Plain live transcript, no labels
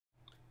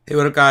Hey,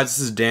 what up guys,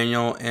 this is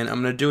Daniel, and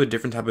I'm going to do a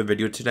different type of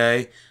video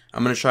today.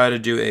 I'm going to try to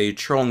do a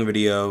trolling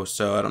video,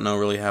 so I don't know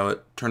really how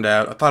it turned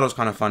out. I thought it was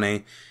kind of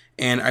funny,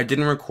 and I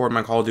didn't record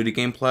my Call of Duty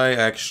gameplay.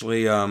 I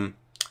actually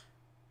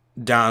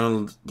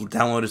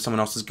downloaded someone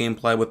else's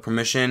gameplay with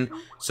permission,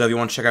 so if you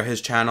want to check out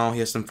his channel, he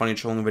has some funny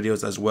trolling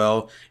videos as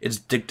well. It's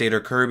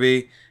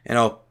dictatorkirby, and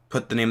I'll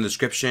put the name in the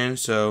description,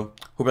 so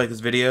hope you like this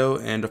video,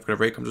 and don't forget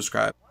to rate, comment,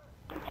 subscribe.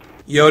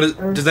 Yo,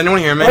 does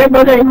anyone hear me?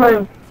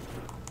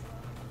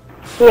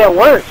 Yeah, it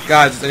works.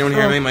 Guys, does anyone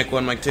hear me? Mic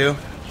 1, mic 2?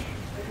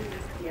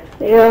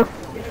 Yeah.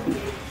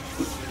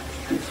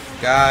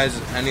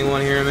 Guys,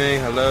 anyone hear me?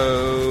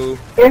 Hello?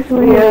 Yes,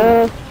 we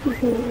hear.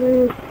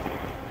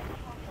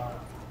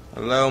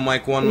 Hello,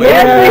 mic 1, mic 2?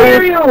 Yes, we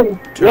hear you.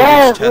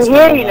 Yes, we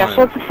hear you. Now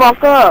shut the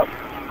fuck up.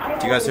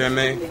 Do you guys hear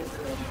me?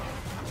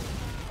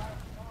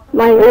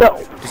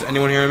 Does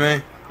anyone hear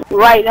me?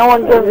 Right, no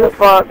one gives a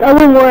fuck.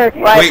 Doesn't work.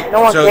 Right, Wait,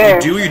 no one so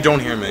cares. you do or you don't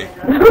hear me?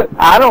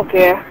 I don't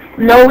care.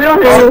 No, we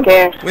don't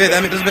care. Wait,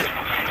 that doesn't.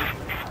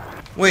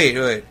 Wait.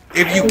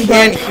 If you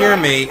can't hear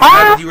me,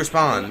 how do you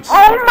respond?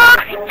 Oh my!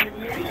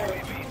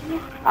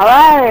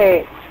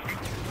 Alright.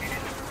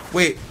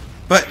 Wait,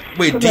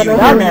 do you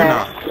hear me or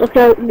not? Look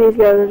at these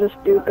guys are just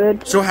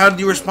stupid. So how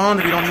do you respond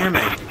if you don't hear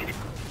me?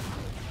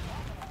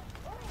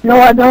 No,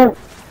 I don't.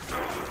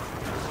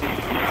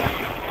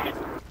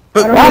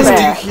 But Liz,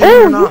 do you hear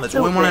me or not? That's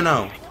what we want to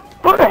know.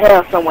 Go to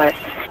hell somewhere.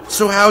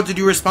 So how did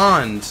you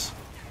respond?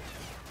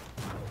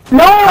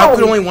 No! How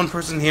could only one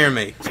person hear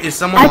me? Is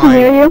someone lying? I can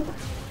hear you.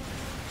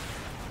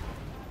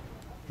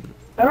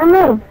 I don't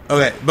know.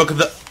 Okay, but could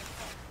the...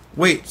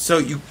 Wait, so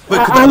you...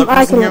 Wait, could the other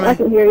person hear me? I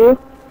can hear you.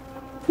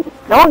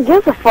 No one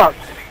gives a fuck.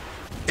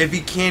 If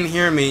he can't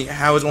hear me,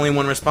 how is only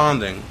one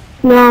responding?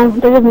 No,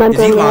 they're just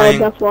mentally Is he lying?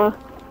 that's why.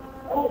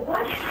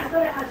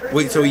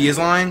 Wait, so he is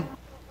lying?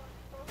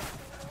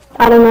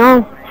 I don't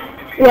know.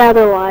 Yeah,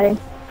 they're lying.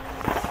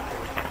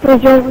 They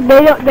don't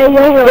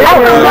really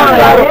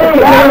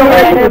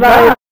care about it.